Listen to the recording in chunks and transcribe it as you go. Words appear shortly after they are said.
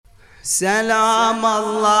سلام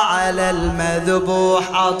الله على المذبوح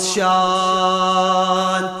عطشان،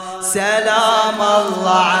 سلام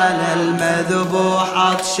الله على المذبوح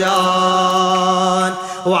عطشان،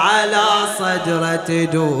 وعلى صدره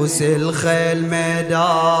تدوس الخيل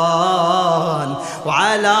ميدان،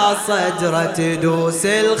 وعلى صدره تدوس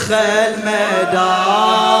الخيل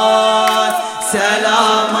ميدان.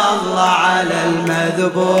 سلام الله على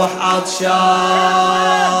المذبوح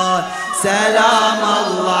عطشان، سلام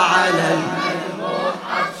الله على المذبوح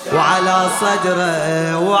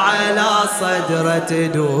عطشان، وعلى صدره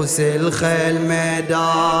تدوس الخيل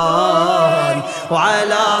ميدان،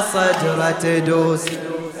 وعلى صدره تدوس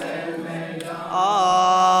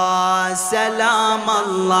سلام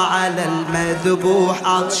الله على المذبوح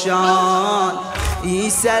عطشان،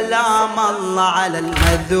 سلام الله على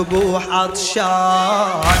المذبوح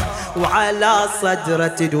عطشان، وعلى صدره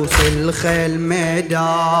تدوس الخيل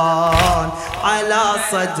ميدان، على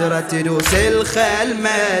صدره تدوس الخيل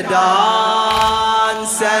ميدان.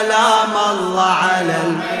 سلام الله على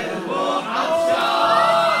المذبوح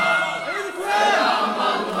عطشان، سلام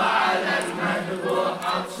الله على المذبوح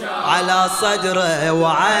عطشان، على صدره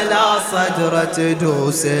وعلى صدره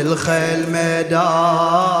تدوس الخيل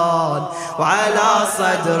ميدان، وعلى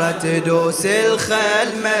صدره تدوس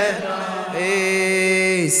الخيل ميدان.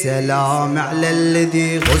 سلام على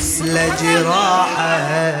الذي غسل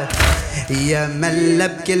جراحه، يا من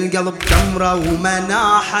بكل قلب تمره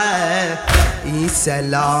ومناحه.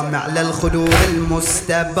 سلام على الخدور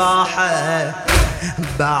المستباحه،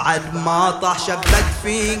 بعد ما طاح شبك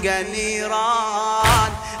في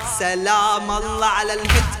نيران. سلام الله على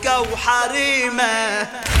المتكة وحريمه،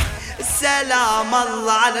 سلام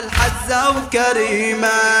الله على الحزة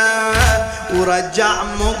وكريمة، ورجع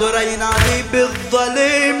مضر ينادي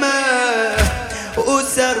بالظليمة،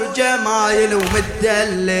 وسر جمايل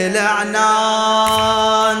ومدلل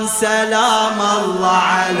عنان. سلام الله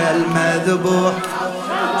على المذبوح،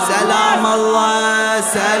 سلام الله،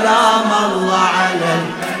 سلام الله على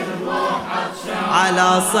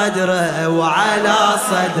على صدره وعلى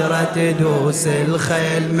صدره تدوس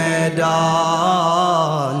الخيل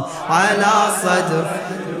ميدان، على صدره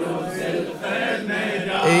تدوس الخيل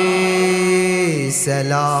ميدان.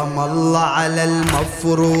 سلام الله على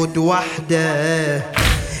المفروض وحده،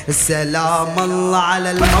 سلام الله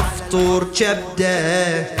على المفطور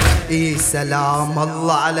كبده. سلام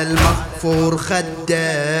الله على المغفور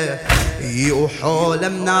خده، وحول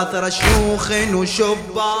مناثر شيوخ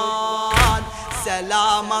وشبان.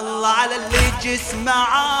 سلام الله على اللي جسمه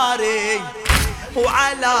عاري،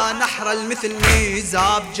 وعلى نحر المثل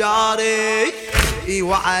ميزاب جاري،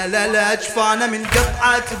 وعلى الأجفان من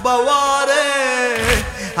قطعة بواري.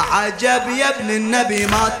 عجب يا ابن النبي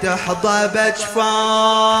ما تحظى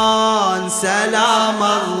بجفان. سلام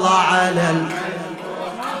الله على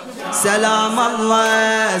سلام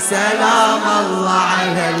الله، سلام الله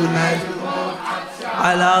على المجد،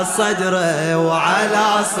 على صدره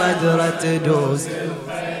وعلى صدره تدوس،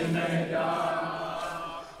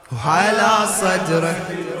 وعلى صدره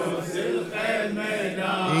تدوس الخيل.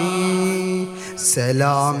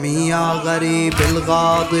 سلامي يا غريب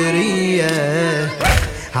الغاضرية،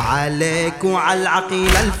 عليك وعلى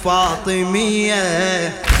العقيلة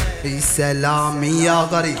الفاطمية. سلامي يا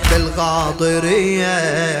غريب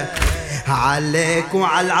الغاضرية، عليك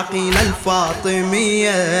وعلى العقيلة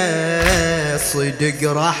الفاطمية.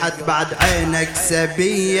 صدق راحت بعد عينك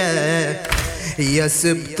سبية، يا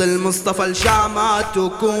سبط المصطفى الشامات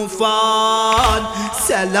وكوفان.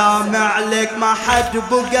 سلام عليك ما حد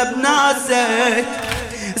بقى بناسك،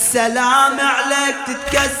 سلام عليك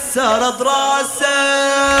تتكسر ضراسك،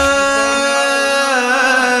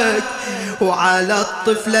 وعلى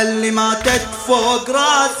الطفلة اللي ماتت فوق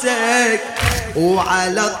راسك،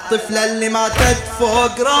 وعلى الطفلة اللي ماتت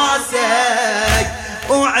فوق راسك،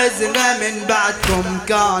 وعزنا من بعدكم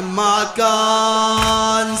كان ما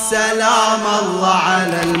كان. سلام الله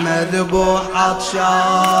على المذبوح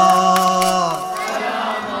عطشان،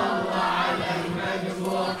 سلام الله على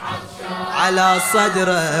المذبوح عطشان، على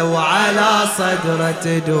صدره وعلى صدره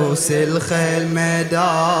تدوس الخيل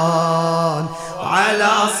ميدان،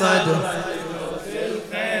 وعلى صدره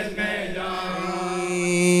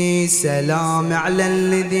سلام على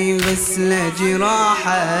الذي غسل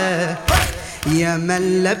جراحه، يا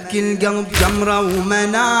من بكل قلب جمره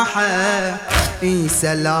ومناحه.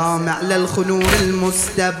 سلام على الخنور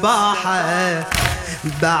المستباحه،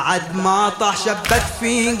 بعد ما طاح شبك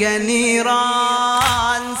في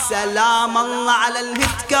نيران. سلام الله على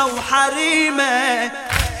الهتكة وحريمه،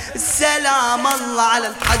 سلام الله على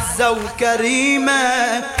الحزة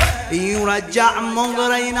وكريمه، يرجع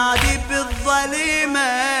مضر ينادي بالظليمة،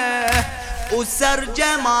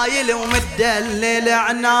 وسرجة مايل ومدلل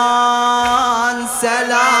عنان.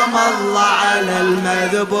 سلام الله على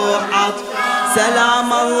المذبوح عطشان،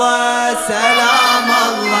 سلام الله سلام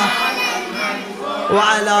الله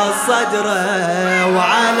وعلى صدره،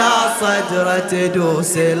 وعلى صدره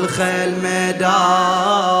تدوس الخيل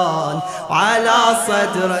ميدان، وعلى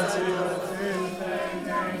صدره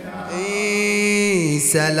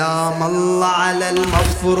سلام الله على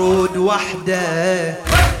المفروض وحده،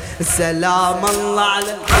 سلام الله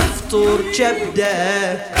على المفطور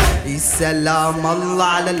كبده، سلام الله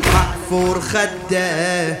على المحفور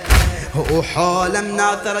خده، وحوله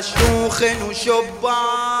مناثر شيوخ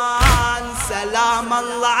وشبان. سلام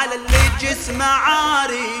الله على اللي جسمه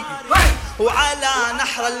عاري، وعلى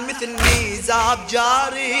نحر المثل ميزاب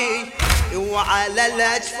جاري، وعلى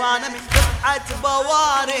الأجفان من قطعة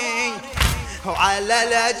بواري، وعلى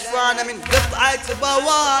الأجفان من قطعة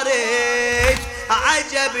بواري.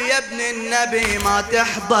 عجب يا ابن النبي ما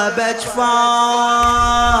تحظى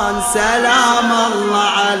بجفان. سلام الله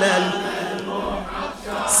على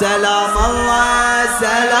سلام الله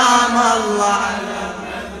سلام الله